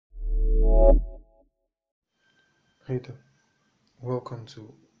Hey there, welcome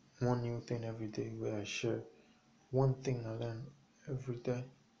to One New Thing Every Day, where I share one thing I learn every day.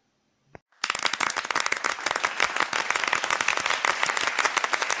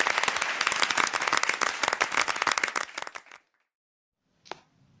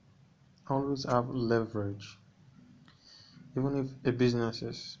 Always have leverage. Even if a business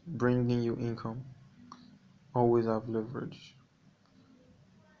is bringing you income, always have leverage.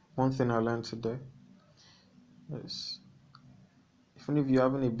 One thing I learned today is even if you're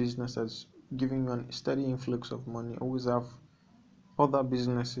having a business that's giving you a steady influx of money, always have other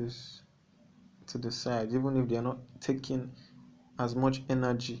businesses to the side, even if they're not taking as much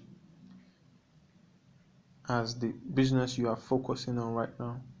energy as the business you are focusing on right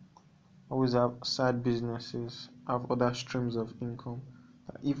now. Always have side businesses, have other streams of income.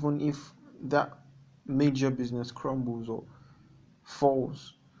 Even if that major business crumbles or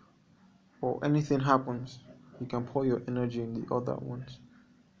falls or anything happens, you can pour your energy in the other ones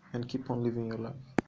and keep on living your life.